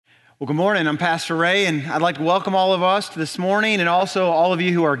Well, good morning. I'm Pastor Ray, and I'd like to welcome all of us this morning, and also all of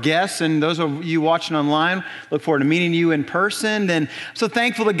you who are guests, and those of you watching online. Look forward to meeting you in person. And I'm so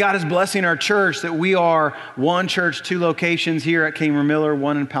thankful that God is blessing our church, that we are one church, two locations here at Kingmer Miller,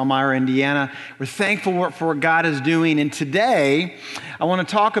 one in Palmyra, Indiana. We're thankful for what God is doing. And today, I want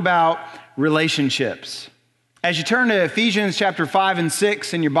to talk about relationships. As you turn to Ephesians chapter 5 and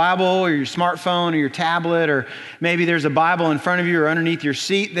 6 in your Bible or your smartphone or your tablet, or maybe there's a Bible in front of you or underneath your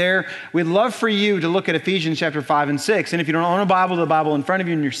seat there, we'd love for you to look at Ephesians chapter 5 and 6. And if you don't own a Bible, the Bible in front of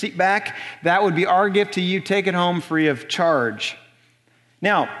you in your seat back, that would be our gift to you. Take it home free of charge.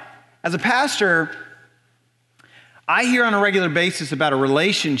 Now, as a pastor, I hear on a regular basis about a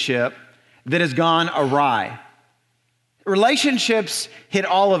relationship that has gone awry. Relationships hit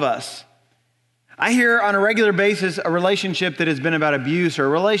all of us. I hear on a regular basis a relationship that has been about abuse, or a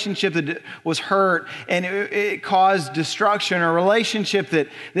relationship that was hurt and it caused destruction, or a relationship that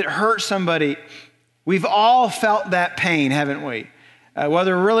hurt somebody. We've all felt that pain, haven't we?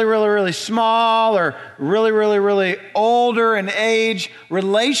 Whether really small or really older in age,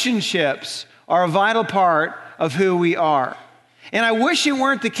 relationships are a vital part of who we are. And I wish it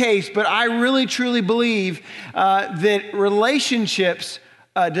weren't the case, but I really truly believe that relationships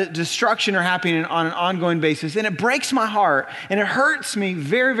destruction are happening on an ongoing basis. And it breaks my heart and it hurts me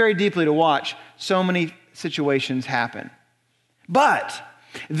very deeply to watch so many situations happen. But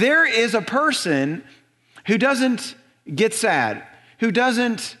there is a person who doesn't get sad, who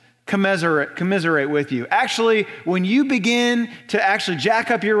doesn't commiserate with you. Actually, when you begin to actually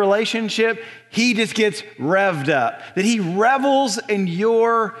jack up your relationship, he just gets revved up, that he revels in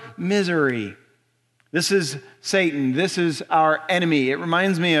your misery. This is Satan. This is our enemy. It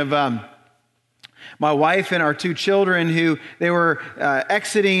reminds me of my wife and our two children who they were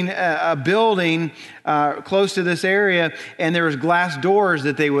exiting a building close to this area, and there was glass doors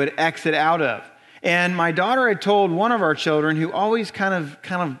that they would exit out of. And my daughter had told one of our children, who always kind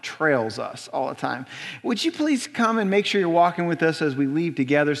of trails us all the time, would you please come and make sure you're walking with us as we leave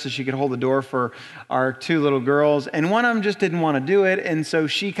together, so she could hold the door for our two little girls. And one of them just didn't want to do it. And so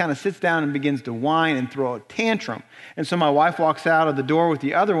she kind of sits down and begins to whine and throw a tantrum. And so my wife walks out of the door with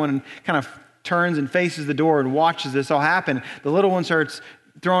the other one and kind of turns and faces the door and watches this all happen. The little one starts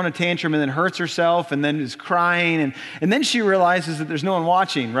throwing a tantrum and then hurts herself and then is crying. And then she realizes that there's no one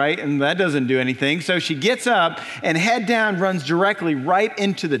watching, right? And that doesn't do anything. So she gets up and head down, runs directly right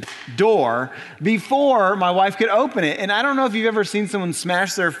into the door before my wife could open it. And I don't know if you've ever seen someone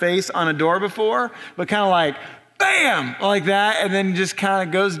smash their face on a door before, but kind of like, bam, like that. And then just kind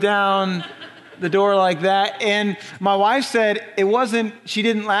of goes down the door like that. And my wife said she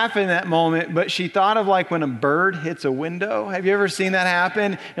didn't laugh in that moment, but she thought of like when a bird hits a window. Have you ever seen that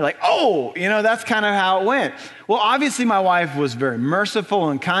happen? You're like, oh, that's kind of how it went. Well, obviously my wife was very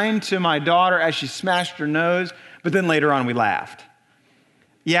merciful and kind to my daughter as she smashed her nose, but then later on we laughed.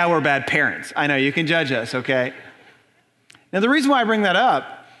 Yeah, we're bad parents. I know, you can judge us, okay? Now the reason why I bring that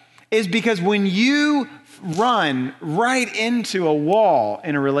up is because when you run right into a wall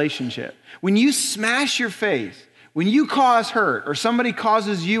in a relationship, when you smash your face, when you cause hurt or somebody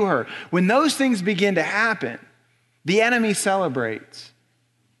causes you hurt, when those things begin to happen, the enemy celebrates.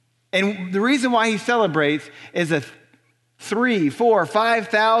 And the reason why he celebrates is a 3,000, 4,000,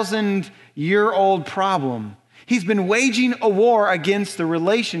 5,000 year old problem. He's been waging a war against the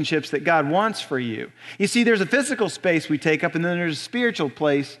relationships that God wants for you. You see, there's a physical space we take up, and then there's a spiritual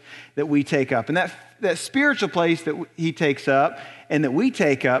place that we take up. And that spiritual place that he takes up and that we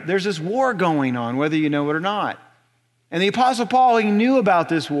take up, there's this war going on, whether you know it or not. And the Apostle Paul, he knew about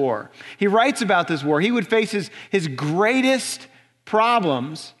this war. He writes about this war. He would face his greatest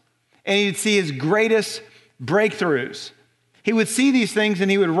problems, and he'd see his greatest breakthroughs. He would see these things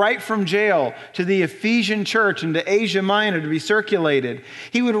and he would write from jail to the Ephesian church and to Asia Minor to be circulated.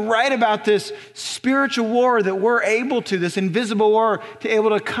 He would write about this spiritual war that we're able to, this invisible war, to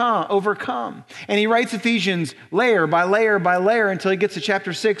able to overcome. And he writes Ephesians layer by layer by layer until he gets to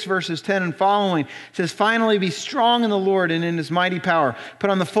chapter 6, verses 10 and following. It says, finally be strong in the Lord and in his mighty power.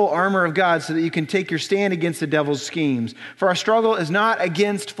 Put on the full armor of God so that you can take your stand against the devil's schemes. For our struggle is not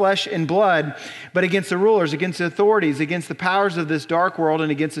against flesh and blood, but against the rulers, against the authorities, against the powers of this dark world,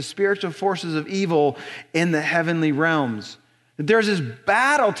 and against the spiritual forces of evil in the heavenly realms. There's this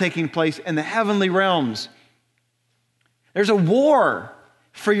battle taking place in the heavenly realms. There's a war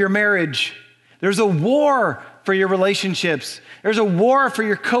for your marriage. There's a war for your relationships. There's a war for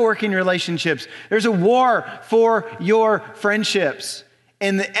your co-working relationships. There's a war for your friendships.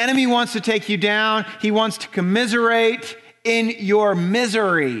 And the enemy wants to take you down. He wants to commiserate in your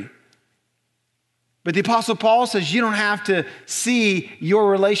misery. But the Apostle Paul says you don't have to see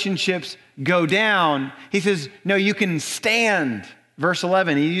your relationships go down. He says, no, you can stand. Verse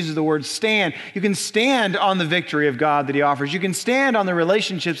 11, he uses the word stand. You can stand on the victory of God that he offers. You can stand on the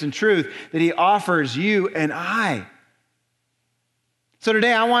relationships and truth that he offers you and I. So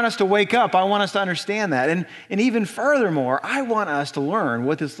today I want us to wake up. I want us to understand that. And even furthermore, I want us to learn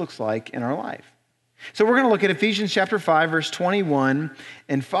what this looks like in our life. So we're going to look at Ephesians chapter 5, verse 21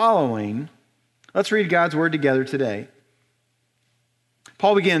 and following. Let's read God's word together today.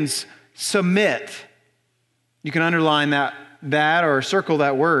 Paul begins, submit. You can underline that or circle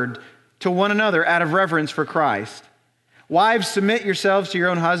that word, to one another out of reverence for Christ. Wives, submit yourselves to your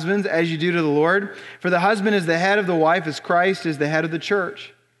own husbands as you do to the Lord. For the husband is the head of the wife as Christ is the head of the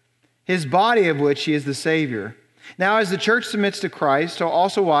church, his body of which he is the Savior. Now as the church submits to Christ, so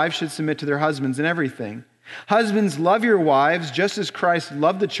also wives should submit to their husbands in everything. Husbands, love your wives just as Christ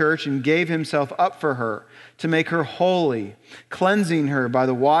loved the church and gave himself up for her to make her holy, cleansing her by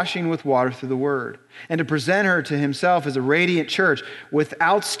the washing with water through the word, and to present her to himself as a radiant church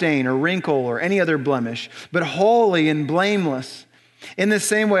without stain or wrinkle or any other blemish, but holy and blameless. In the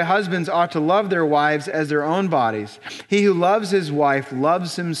same way, husbands ought to love their wives as their own bodies. He who loves his wife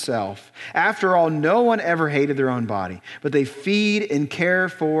loves himself. After all, no one ever hated their own body, but they feed and care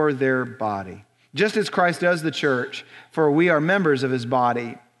for their body, just as Christ does the church, for we are members of his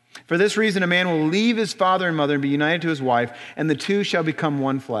body. For this reason, a man will leave his father and mother and be united to his wife, and the two shall become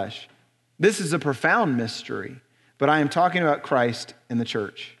one flesh. This is a profound mystery, but I am talking about Christ and the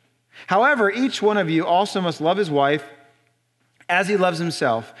church. However, each one of you also must love his wife as he loves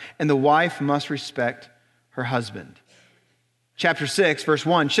himself, and the wife must respect her husband. Chapter 6, verse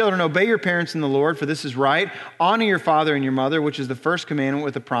 1, children, obey your parents in the Lord, for this is right. Honor your father and your mother, which is the first commandment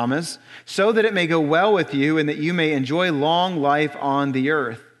with a promise, so that it may go well with you and that you may enjoy long life on the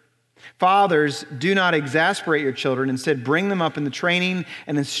earth. Fathers, do not exasperate your children. Instead, bring them up in the training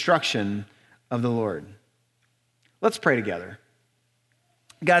and instruction of the Lord. Let's pray together.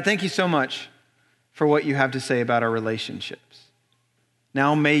 God, thank you so much for what you have to say about our relationships.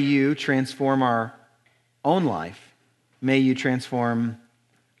 Now may you transform our own life. May you transform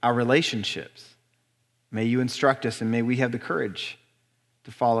our relationships. May you instruct us, and may we have the courage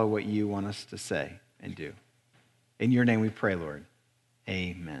to follow what you want us to say and do. In your name we pray, Lord.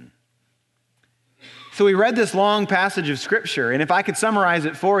 Amen. So we read this long passage of Scripture, and if I could summarize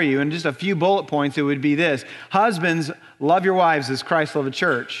it for you in just a few bullet points, it would be this. Husbands, love your wives as Christ loved the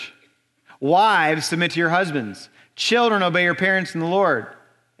church. Wives, submit to your husbands. Children, obey your parents in the Lord.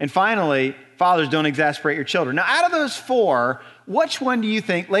 And finally, fathers, don't exasperate your children. Now, out of those four, which one do you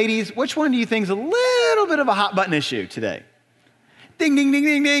think, ladies, which one do you think is a little bit of a hot button issue today? Ding, ding, ding,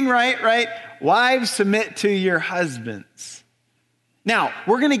 ding, ding, right? Wives, submit to your husbands. Now,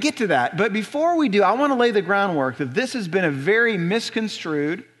 we're going to get to that, but before we do, I want to lay the groundwork that this has been a very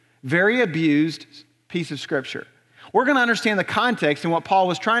misconstrued, very abused piece of Scripture. We're going to understand the context and what Paul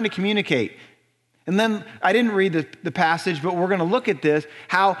was trying to communicate. And then, I didn't read the passage, but we're going to look at this,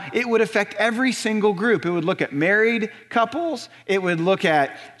 how it would affect every single group. It would look at married couples, it would look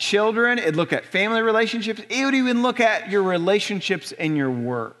at children, it would look at family relationships, it would even look at your relationships and your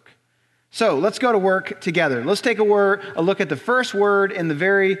work. So let's go to work together. Let's take a look at the first word in the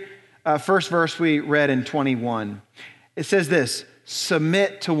very first verse we read in 21. It says this,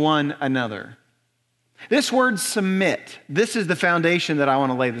 submit to one another. This word submit, this is the foundation that I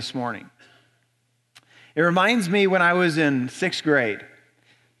want to lay this morning. It reminds me when I was in 6th grade.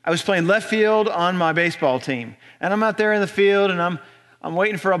 I was playing left field on my baseball team. And I'm out there in the field and I'm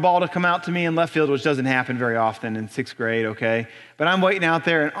waiting for a ball to come out to me in left field, which doesn't happen very often in 6th grade, okay? But I'm waiting out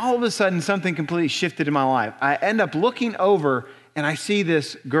there, and all of a sudden, something completely shifted in my life. I end up looking over, and I see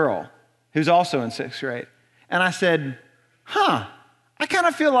this girl who's also in 6th grade. And I said, I kind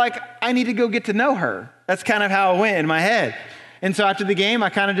of feel like I need to go get to know her. That's kind of how it went in my head. And so after the game, I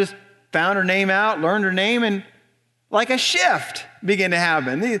kind of just found her name out, learned her name, and like a shift began to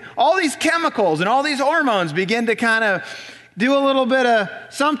happen. All these chemicals and all these hormones begin to kind of do a little bit of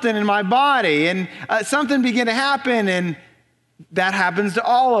something in my body, and something began to happen, and that happens to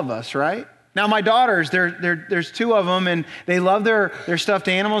all of us, right? Now, my daughters, there's two of them, and they love their stuffed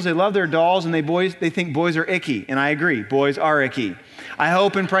animals, they love their dolls, and they think boys are icky, and I agree, boys are icky. I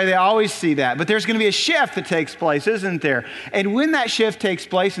hope and pray they always see that, but there's going to be a shift that takes place, isn't there? And when that shift takes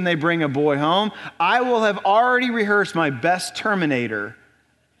place and they bring a boy home, I will have already rehearsed my best Terminator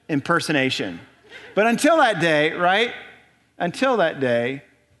impersonation. But until that day, right? Until that day,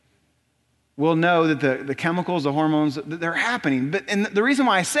 we'll know that the chemicals, the hormones, they're happening. And the reason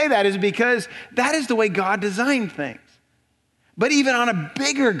why I say that is because that is the way God designed things. But even on a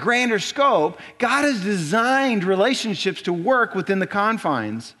bigger, grander scope, God has designed relationships to work within the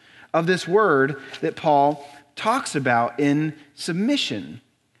confines of this word that Paul talks about in submission.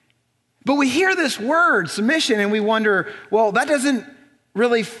 But we hear this word, submission, and we wonder, well, that doesn't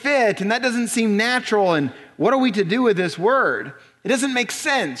really fit, and that doesn't seem natural, and what are we to do with this word? It doesn't make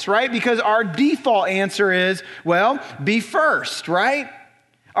sense, right? Because our default answer is, well, be first, right?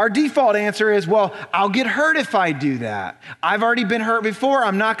 Our default answer is, well, I'll get hurt if I do that. I've already been hurt before.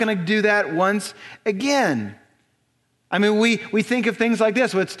 I'm not going to do that once again. I mean, we think of things like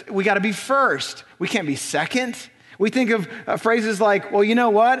this. We got to be first. We can't be second. We think of phrases like, well, you know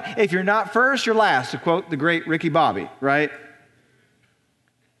what? If you're not first, you're last, to quote the great Ricky Bobby, right?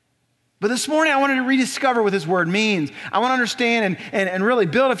 But this morning, I wanted to rediscover what this word means. I want to understand and really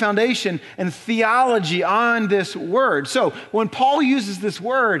build a foundation and theology on this word. So when Paul uses this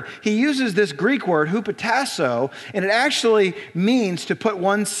word, he uses this Greek word, hupotasso, and it actually means to put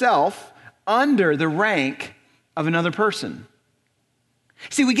oneself under the rank of another person.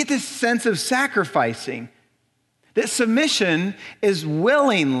 See, we get this sense of sacrificing. That submission is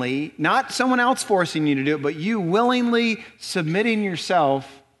willingly, not someone else forcing you to do it, but you willingly submitting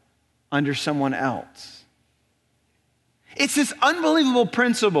yourself under someone else. It's this unbelievable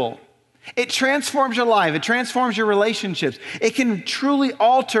principle. It transforms your life. It transforms your relationships. It can truly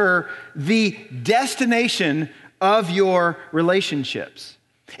alter the destination of your relationships.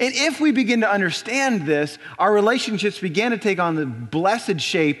 And if we begin to understand this, our relationships begin to take on the blessed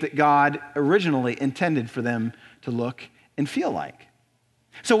shape that God originally intended for them to look and feel like.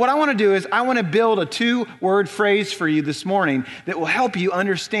 So what I want to do is I want to build a 2-word phrase for you this morning that will help you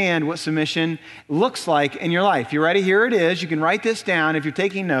understand what submission looks like in your life. You ready? Here it is. You can write this down if you're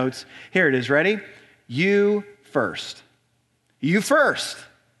taking notes. Here it is. Ready? You first. You first.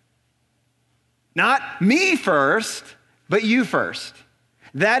 Not me first, but you first.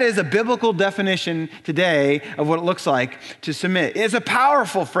 That is a biblical definition today of what it looks like to submit. It's a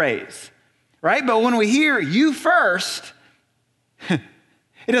powerful phrase, right? But when we hear you first,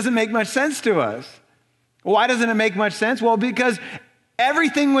 it doesn't make much sense to us. Why doesn't it make much sense? Well, because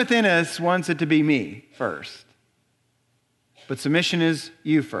everything within us wants it to be me first. But submission is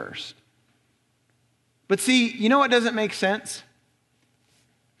you first. But see, you know what doesn't make sense?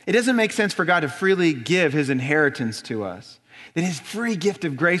 It doesn't make sense for God to freely give his inheritance to us. That his free gift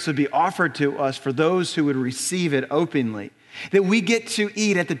of grace would be offered to us for those who would receive it openly. That we get to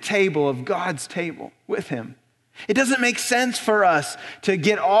eat at the table of God's table with him. It doesn't make sense for us to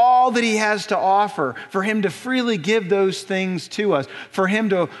get all that he has to offer, for him to freely give those things to us, for him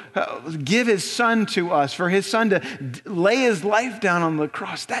to give his son to us, for his son to lay his life down on the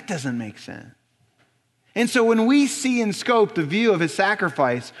cross. That doesn't make sense. And so when we see in scope the view of his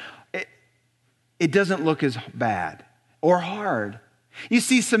sacrifice, it doesn't look as bad or hard. You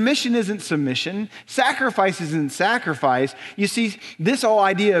see, submission isn't submission. Sacrifice isn't sacrifice. You see, this whole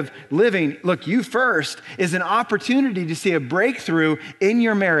idea of living, look, you first, is an opportunity to see a breakthrough in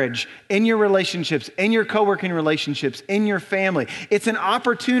your marriage, in your relationships, in your co-working relationships, in your family. It's an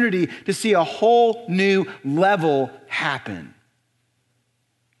opportunity to see a whole new level happen.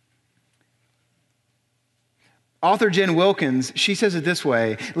 Author Jen Wilkins, she says it this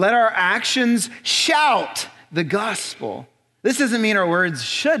way: let our actions shout the gospel. This doesn't mean our words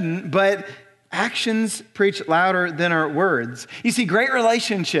shouldn't, but actions preach louder than our words. You see, great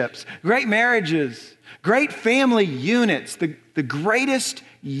relationships, great marriages, great family units, the greatest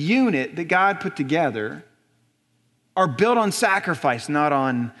unit that God put together are built on sacrifice, not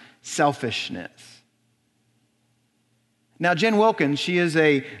on selfishness. Now, Jen Wilkins, she is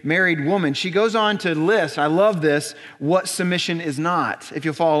a married woman. She goes on to list, I love this, what submission is not. If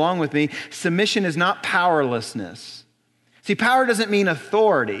you'll follow along with me, submission is not powerlessness. See, power doesn't mean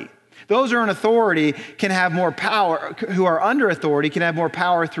authority. Those who are in authority can have more power, who are under authority can have more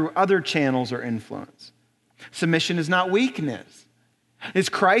power through other channels or influence. Submission is not weakness. Is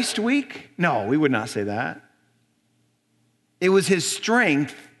Christ weak? No, we would not say that. It was his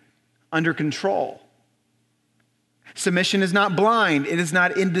strength under control. Submission is not blind. It is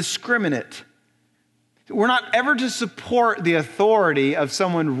not indiscriminate. We're not ever to support the authority of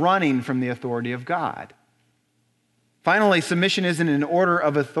someone running from the authority of God. Finally, submission isn't an order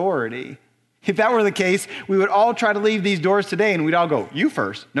of authority. If that were the case, we would all try to leave these doors today and we'd all go, you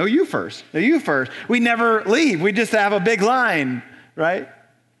first, no, you first, no, you first. We never leave. We just have a big line, right?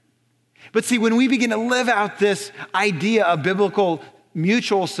 But see, when we begin to live out this idea of biblical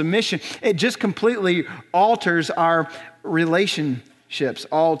mutual submission, it just completely alters our relationships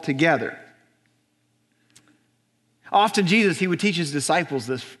altogether. Often Jesus, he would teach his disciples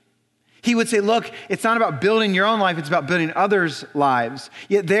this. He would say, look, it's not about building your own life, it's about building others' lives.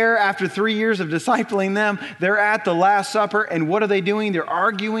 Yet there, after 3 years of discipling them, they're at the Last Supper, and what are they doing? They're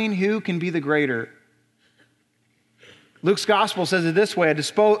arguing who can be the greater. Luke's gospel says it this way,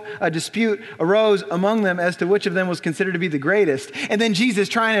 a dispute arose among them as to which of them was considered to be the greatest. And then Jesus,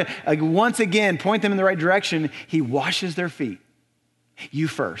 trying to once again point them in the right direction, he washes their feet. You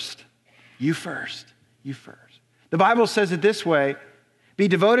first, you first, you first. The Bible says it this way, be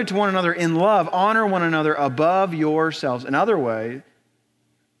devoted to one another in love, honor one another above yourselves. Another way,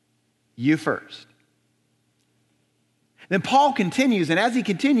 you first. Then Paul continues, and as he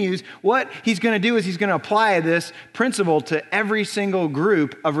continues, what he's going to do is he's going to apply this principle to every single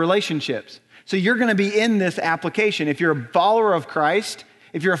group of relationships. So you're going to be in this application. If you're a follower of Christ,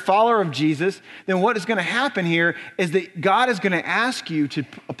 if you're a follower of Jesus, then what is going to happen here is that God is going to ask you to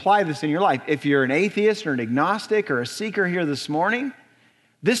apply this in your life. If you're an atheist or an agnostic or a seeker here this morning,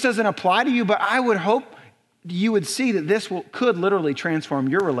 this doesn't apply to you, but I would hope you would see that this could literally transform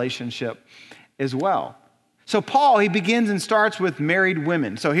your relationship as well. So Paul, he begins and starts with married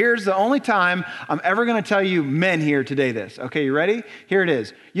women. So here's the only time I'm ever going to tell you men here today this. Okay, you ready? Here it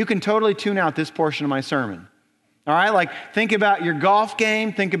is. You can totally tune out this portion of my sermon. All right, like think about your golf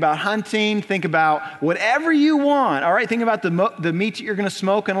game, think about hunting, think about whatever you want. All right, think about the meat that you're going to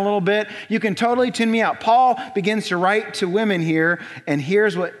smoke in a little bit. You can totally tune me out. Paul begins to write to women here, and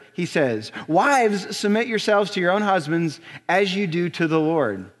here's what he says. Wives, submit yourselves to your own husbands as you do to the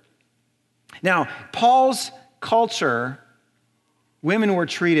Lord. Now, Paul's culture, women were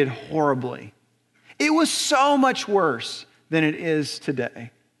treated horribly. It was so much worse than it is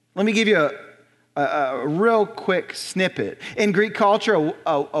today. Let me give you a real quick snippet. In Greek culture,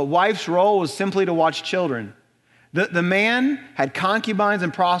 a wife's role was simply to watch children. The man had concubines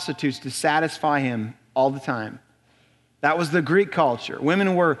and prostitutes to satisfy him all the time. That was the Greek culture.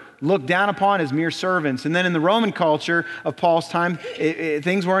 Women were looked down upon as mere servants. And then in the Roman culture of Paul's time,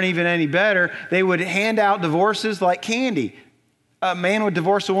 things weren't even any better. They would hand out divorces like candy. A man would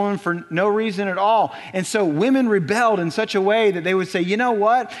divorce a woman for no reason at all. And so women rebelled in such a way that they would say, you know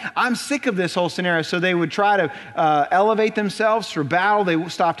what? I'm sick of this whole scenario. So they would try to elevate themselves through battle. They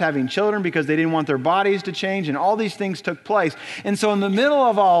stopped having children because they didn't want their bodies to change. And all these things took place. And so in the middle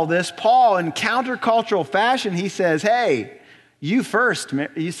of all this, Paul, in countercultural fashion, he says, hey, you first.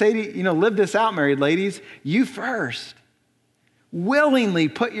 You say, live this out, married ladies. You first. Willingly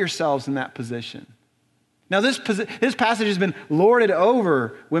put yourselves in that position. Now, this passage has been lorded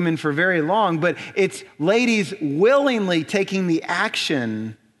over women for very long, but it's ladies willingly taking the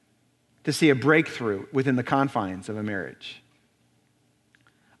action to see a breakthrough within the confines of a marriage.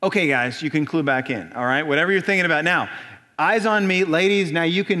 Okay, guys, you can clue back in, all right? Whatever you're thinking about now, eyes on me. Ladies, now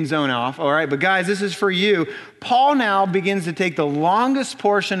you can zone off, all right? But guys, this is for you. Paul now begins to take the longest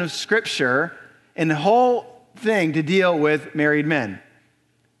portion of Scripture and the whole thing to deal with married men.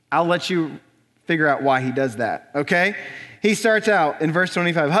 I'll let you figure out why he does that, okay? He starts out in verse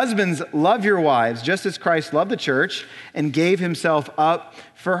 25, husbands, love your wives, just as Christ loved the church and gave himself up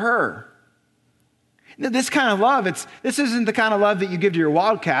for her. Now, this kind of love, this isn't the kind of love that you give to your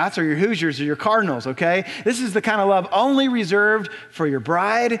Wildcats or your Hoosiers or your Cardinals, okay? This is the kind of love only reserved for your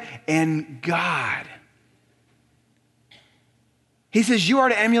bride and God. He says you are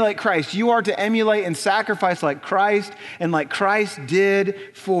to emulate Christ. You are to emulate and sacrifice like Christ and like Christ did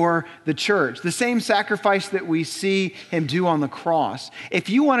for the church. The same sacrifice that we see him do on the cross. If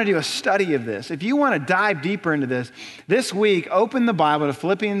you want to do a study of this, if you want to dive deeper into this week, open the Bible to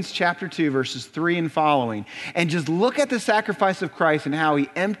Philippians chapter 2, verses 3 and following, and just look at the sacrifice of Christ and how he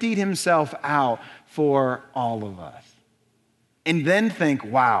emptied himself out for all of us. And then think,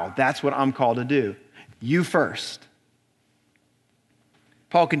 wow, that's what I'm called to do. You first.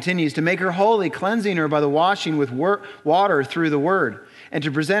 Paul continues, to make her holy, cleansing her by the washing with water through the word, and to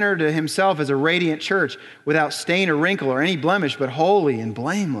present her to himself as a radiant church without stain or wrinkle or any blemish, but holy and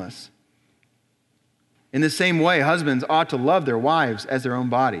blameless. In the same way, husbands ought to love their wives as their own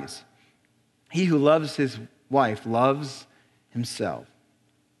bodies. He who loves his wife loves himself.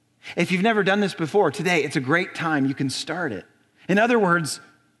 If you've never done this before, today it's a great time. You can start it. In other words,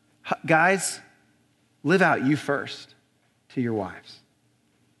 guys, live out you first to your wives.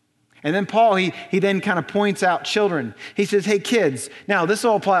 And then Paul, he then kind of points out children. He says, hey, kids, now this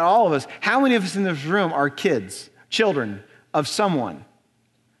will apply to all of us. How many of us in this room are kids, children of someone?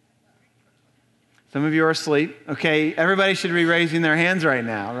 Some of you are asleep. Okay, everybody should be raising their hands right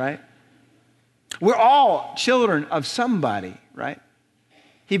now, right? We're all children of somebody, right?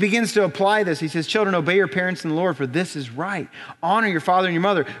 He begins to apply this. He says, children, obey your parents in the Lord, for this is right. Honor your father and your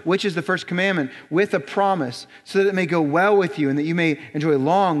mother, which is the first commandment, with a promise, so that it may go well with you and that you may enjoy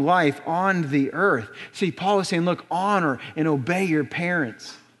long life on the earth. See, Paul is saying, look, honor and obey your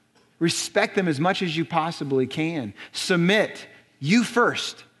parents. Respect them as much as you possibly can. Submit, you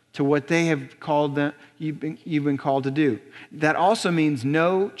first, to what they have called them, you've been called to do. That also means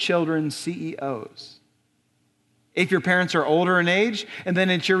no children CEOs. If your parents are older in age, and then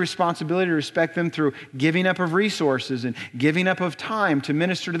it's your responsibility to respect them through giving up of resources and giving up of time to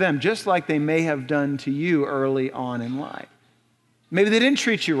minister to them, just like they may have done to you early on in life. Maybe they didn't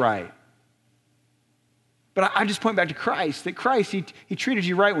treat you right. But I just point back to Christ, that Christ, he treated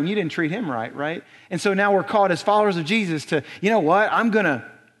you right when you didn't treat him right, right? And so now we're called as followers of Jesus to, you know what, I'm going to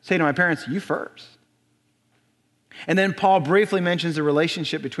say to my parents, you first. And then Paul briefly mentions the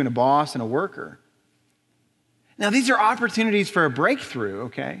relationship between a boss and a worker. Now, these are opportunities for a breakthrough,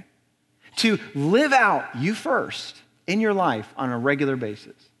 okay? To live out you first in your life on a regular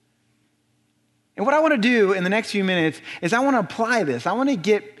basis. And what I want to do in the next few minutes is I want to apply this. I want to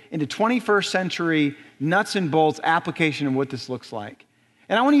get into 21st century nuts and bolts application of what this looks like.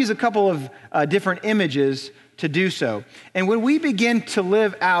 And I want to use a couple of different images to do so. And when we begin to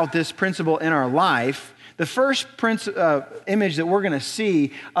live out this principle in our life, the first image that we're going to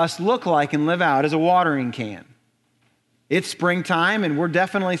see us look like and live out is a watering can. It's springtime, and we're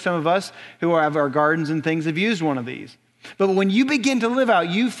definitely, some of us who have our gardens and things have used one of these. But when you begin to live out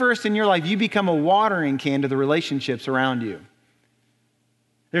you first in your life, you become a watering can to the relationships around you.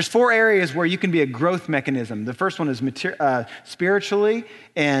 There's 4 areas where you can be a growth mechanism. The first one is spiritually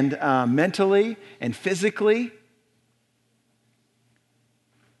and mentally and physically.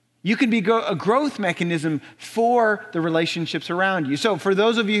 You can be a growth mechanism for the relationships around you. So for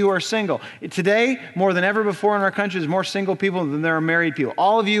those of you who are single, today, more than ever before in our country, there's more single people than there are married people.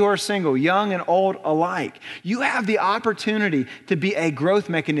 All of you who are single, young and old alike, you have the opportunity to be a growth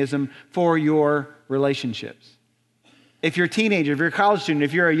mechanism for your relationships. If you're a teenager, if you're a college student,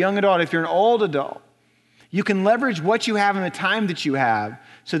 if you're a young adult, if you're an old adult, you can leverage what you have and the time that you have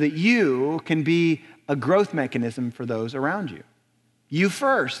so that you can be a growth mechanism for those around you. You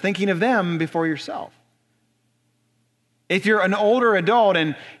first, thinking of them before yourself. If you're an older adult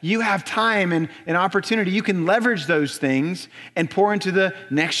and you have time and opportunity, you can leverage those things and pour into the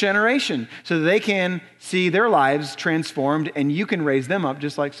next generation so that they can see their lives transformed and you can raise them up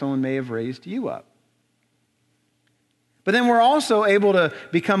just like someone may have raised you up. But then we're also able to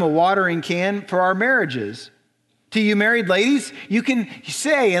become a watering can for our marriages. To you married ladies, you can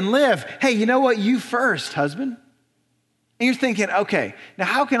say and live, hey, you know what? You first, husband. And you're thinking, okay, now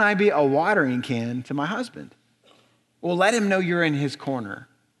how can I be a watering can to my husband? Well, let him know you're in his corner.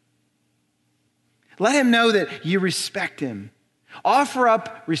 Let him know that you respect him. Offer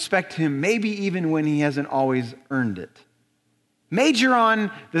up respect to him, maybe even when he hasn't always earned it. Major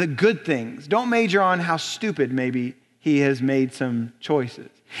on the good things. Don't major on how stupid maybe he has made some choices.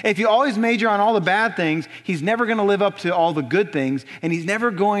 If you always major on all the bad things, he's never going to live up to all the good things, and he's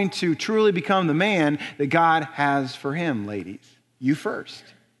never going to truly become the man that God has for him, ladies. You first.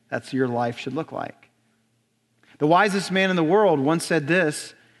 That's what your life should look like. The wisest man in the world once said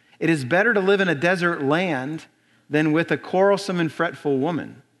this, it is better to live in a desert land than with a quarrelsome and fretful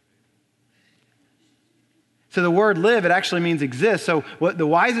woman. So the word live, it actually means exist. So what the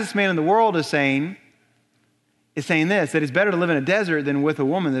wisest man in the world is saying this, that it's better to live in a desert than with a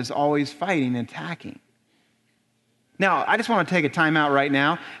woman that's always fighting and attacking. Now, I just want to take a time out right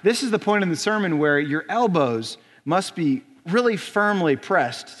now. This is the point in the sermon where your elbows must be really firmly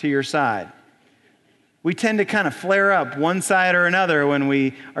pressed to your side. We tend to kind of flare up one side or another when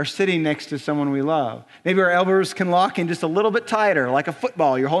we are sitting next to someone we love. Maybe our elbows can lock in just a little bit tighter, like a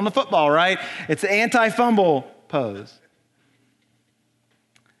football. You're holding a football, right? It's the anti-fumble pose.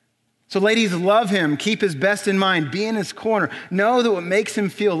 So ladies, love him, keep his best in mind, be in his corner. Know that what makes him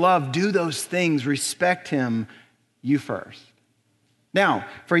feel loved, do those things, respect him, you first. Now,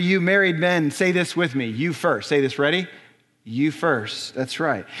 for you married men, say this with me, you first. Say this, ready? You first, that's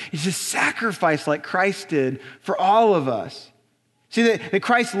right. It's a sacrifice like Christ did for all of us. See that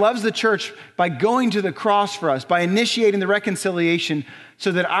Christ loves the church by going to the cross for us, by initiating the reconciliation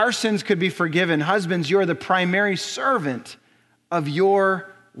so that our sins could be forgiven. Husbands, you're the primary servant of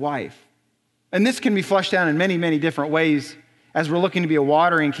your wife. And this can be fleshed out in many, many different ways as we're looking to be a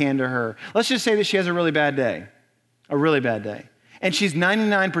watering can to her. Let's just say that she has a really bad day, and she's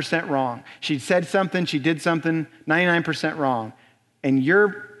 99% wrong. She said something, she did something, 99% wrong, and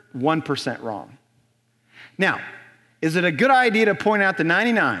you're 1% wrong. Now, is it a good idea to point out the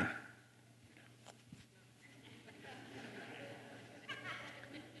 99?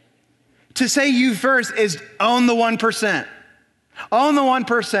 To say you first is own the 1%. Own the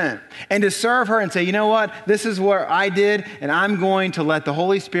 1%. And to serve her and say, you know what? This is what I did, and I'm going to let the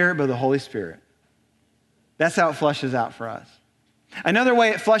Holy Spirit be the Holy Spirit. That's how it flushes out for us. Another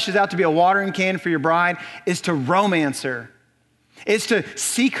way it flushes out to be a watering can for your bride is to romance her. It's to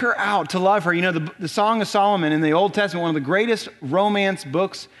seek her out, to love her. You know, the Song of Solomon in the Old Testament, one of the greatest romance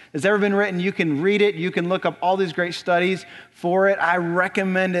books that's ever been written. You can read it. You can look up all these great studies for it. I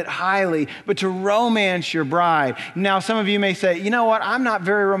recommend it highly. But to romance your bride. Now, some of you may say, you know what? I'm not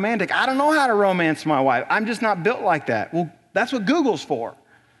very romantic. I don't know how to romance my wife. I'm just not built like that. Well, that's what Google's for.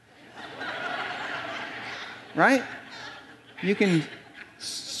 Right? You can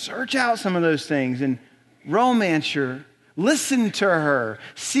search out some of those things and romance her. Listen to her.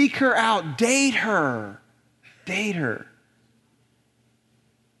 Seek her out. Date her. Date her.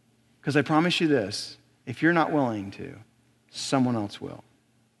 Because I promise you this, if you're not willing to, someone else will.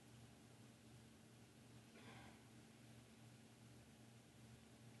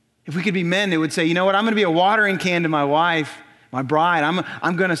 If we could be men that would say, you know what, I'm going to be a watering can to my wife, my bride.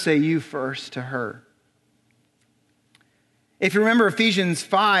 I'm going to say you first to her. If you remember Ephesians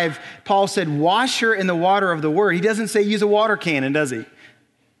 5, Paul said, wash her in the water of the word. He doesn't say use a water cannon, does he?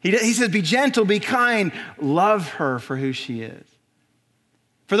 He says, be gentle, be kind, love her for who she is.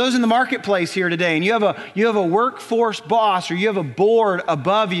 For those in the marketplace here today, and you have a workforce boss, or you have a board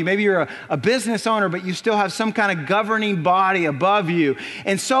above you, maybe you're a business owner, but you still have some kind of governing body above you.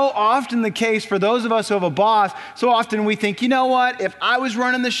 And so often the case for those of us who have a boss, so often we think, you know what, if I was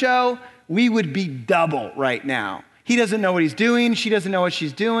running the show, we would be double right now. He doesn't know what he's doing. She doesn't know what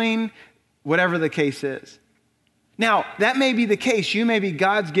she's doing, whatever the case is. Now, that may be the case. You may be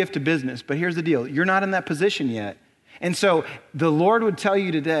God's gift to business, but here's the deal. You're not in that position yet. And so the Lord would tell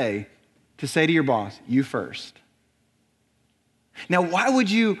you today to say to your boss, you first. Now, why would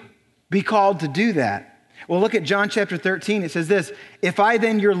you be called to do that? Well, look at John chapter 13. It says this, if I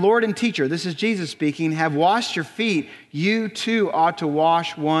then, your Lord and teacher, this is Jesus speaking, have washed your feet, you too ought to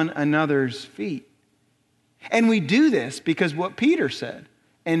wash one another's feet. And we do this because what Peter said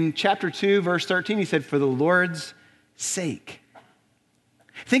in chapter 2, verse 13, he said, for the Lord's sake.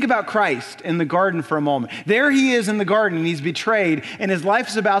 Think about Christ in the garden for a moment. There he is in the garden, and he's betrayed, and his life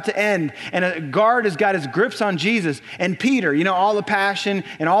is about to end, and a guard has got his grips on Jesus. And Peter, you know, all the passion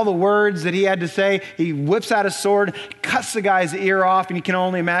and all the words that he had to say, he whips out his sword, cuts the guy's ear off, and you can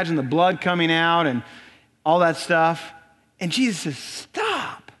only imagine the blood coming out and all that stuff. And Jesus says,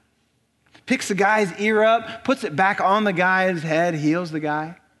 stop. Picks the guy's ear up, puts it back on the guy's head, heals the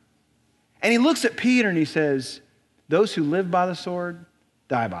guy. And he looks at Peter and he says, those who live by the sword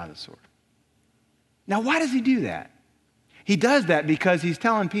die by the sword. Now, why does he do that? He does that because he's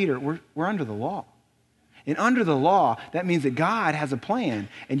telling Peter, we're under the law. And under the law, that means that God has a plan.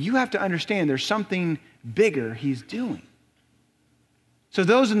 And you have to understand there's something bigger he's doing. So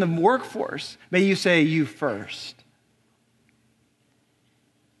those in the workforce, may you say you first.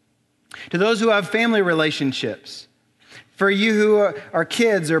 To those who have family relationships, for you who are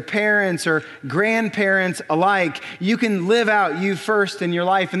kids or parents or grandparents alike, you can live out you first in your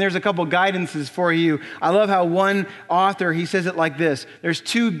life. And there's a couple guidances for you. I love how one author, he says it like this. There's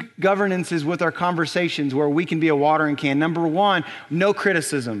two governances with our conversations where we can be a watering can. Number one, no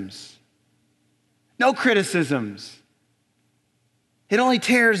criticisms. No criticisms. It only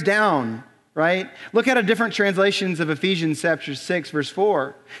tears down. Right? Look at different translations of Ephesians chapter 6, verse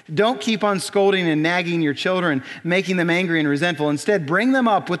 4. Don't keep on scolding and nagging your children, making them angry and resentful. Instead, bring them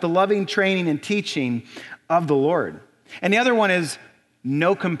up with the loving training and teaching of the Lord. And the other one is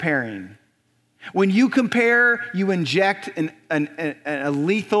no comparing. When you compare, you inject a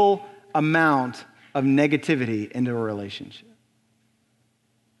lethal amount of negativity into a relationship.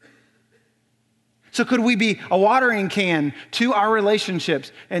 So could we be a watering can to our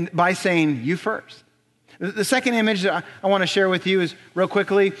relationships and by saying you first? The second image that I want to share with you is real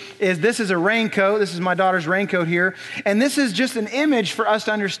quickly is this is a raincoat. This is my daughter's raincoat here. And this is just an image for us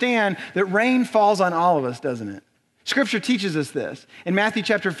to understand that rain falls on all of us, doesn't it? Scripture teaches us this. In Matthew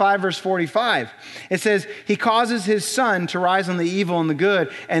chapter 5, verse 45, it says, he causes his sun to rise on the evil and the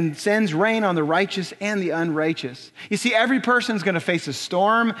good and sends rain on the righteous and the unrighteous. You see, every person's going to face a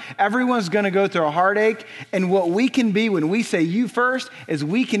storm. Everyone's going to go through a heartache. And what we can be when we say you first is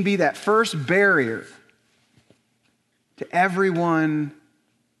we can be that first barrier to everyone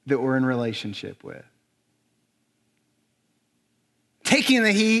that we're in relationship with. Taking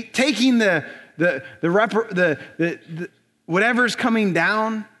the heat, taking the whatever's coming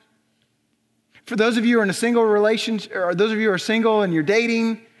down. For those of you who are in a single relationship, or those of you who are single and you're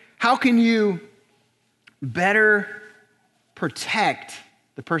dating, how can you better protect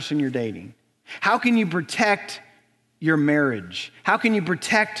the person you're dating? How can you protect your marriage? How can you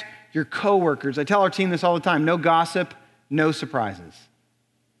protect your coworkers? I tell our team this all the time: no gossip, no surprises.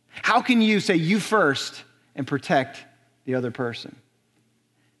 How can you say you first and protect the other person?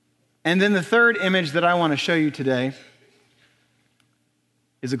 And then the third image that I want to show you today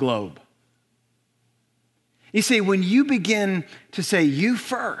is a globe. You see, when you begin to say you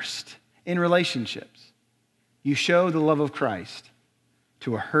first in relationships, you show the love of Christ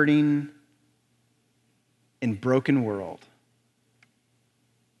to a hurting and broken world.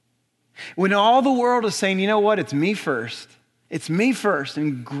 When all the world is saying, you know what, it's me first,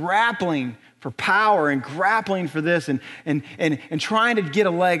 and grappling for power and grappling for this and trying to get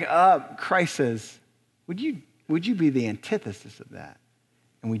a leg up, Christ says, would you be the antithesis of that?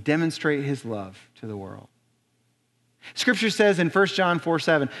 And we demonstrate his love to the world. Scripture says in 1 John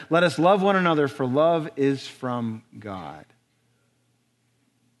 4:7, let us love one another, for love is from God.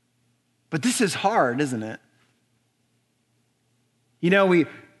 But this is hard, isn't it? You know,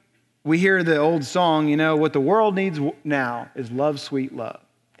 we hear the old song, you know, what the world needs now is love, sweet love.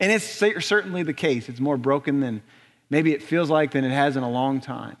 And it's certainly the case. It's more broken than maybe it feels like than it has in a long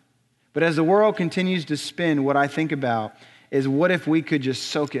time. But as the world continues to spin, what I think about is what if we could just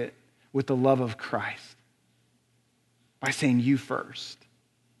soak it with the love of Christ by saying you first.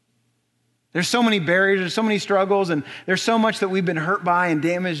 There's so many barriers, there's so many struggles, and there's so much that we've been hurt by and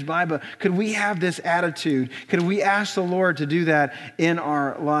damaged by, but could we have this attitude? Could we ask the Lord to do that in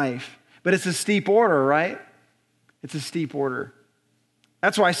our life? But it's a steep order, right? It's a steep order.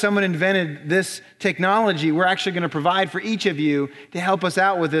 That's why someone invented this technology we're actually going to provide for each of you to help us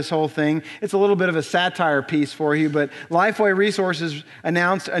out with this whole thing. It's a little bit of a satire piece for you, but Lifeway Resources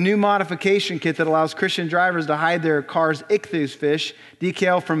announced a new modification kit that allows Christian drivers to hide their car's ichthus fish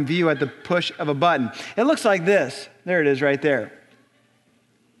decal from view at the push of a button. It looks like this. There it is right there.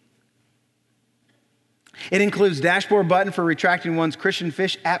 It includes dashboard button for retracting one's Christian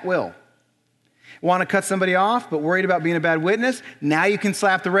fish at will. Want to cut somebody off, but worried about being a bad witness? Now you can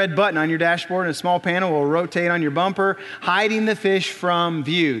slap the red button on your dashboard and a small panel will rotate on your bumper, hiding the fish from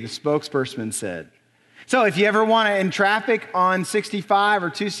view, the spokesperson said. So if you ever want to, in traffic on 65 or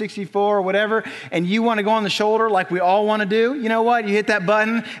 264 or whatever, and you want to go on the shoulder like we all want to do, you know what? You hit that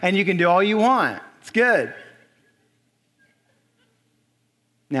button and you can do all you want. It's good.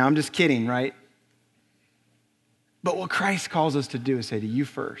 Now, I'm just kidding, right? But what Christ calls us to do is say to you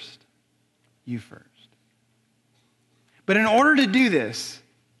first. You first. But in order to do this,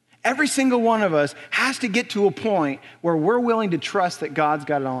 every single one of us has to get to a point where we're willing to trust that God's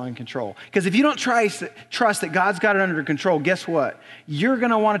got it all in control. Because if you don't trust that God's got it under control, guess what? You're going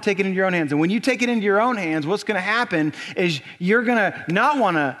to want to take it into your own hands. And when you take it into your own hands, what's going to happen is you're going to not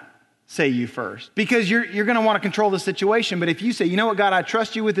want to say you first, because you're going to want to control the situation. But if you say, you know what, God, I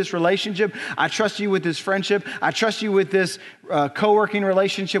trust you with this relationship. I trust you with this friendship. I trust you with this co-working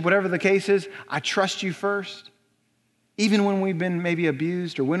relationship, whatever the case is. I trust you first. Even when we've been maybe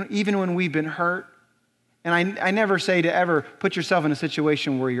abused or even when we've been hurt. And I never say to ever put yourself in a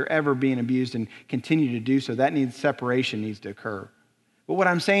situation where you're ever being abused and continue to do so. That separation needs to occur. But what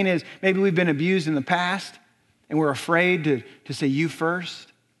I'm saying is maybe we've been abused in the past and we're afraid to say you first.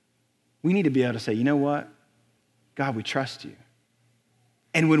 We need to be able to say, you know what? God, we trust you.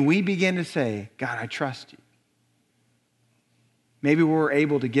 And when we begin to say, God, I trust you, maybe we're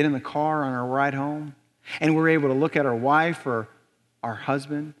able to get in the car on our ride home and we're able to look at our wife or our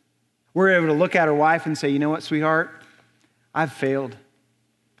husband. We're able to look at our wife and say, you know what, sweetheart? I've failed.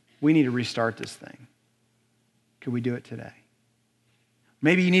 We need to restart this thing. Could we do it today?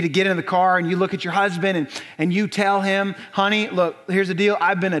 Maybe you need to get in the car and you look at your husband and you tell him, honey, look, here's the deal.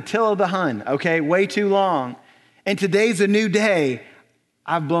 I've been Attila the Hun, okay, way too long. And today's a new day.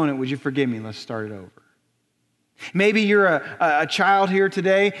 I've blown it. Would you forgive me? Let's start it over. Maybe you're a child here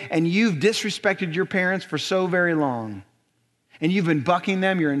today and you've disrespected your parents for so very long. And you've been bucking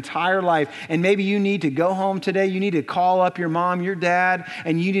them your entire life. And maybe you need to go home today. You need to call up your mom, your dad,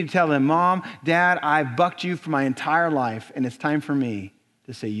 and you need to tell them, Mom, Dad, I've bucked you for my entire life and it's time for me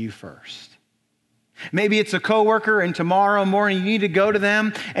to say you first. Maybe it's a coworker and tomorrow morning you need to go to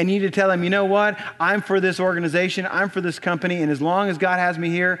them and you need to tell them, you know what? I'm for this organization. I'm for this company. And as long as God has me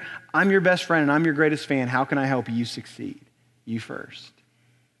here, I'm your best friend and I'm your greatest fan. How can I help you succeed? You first.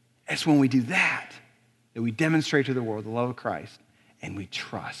 It's when we do that we demonstrate to the world the love of Christ and we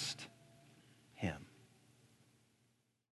trust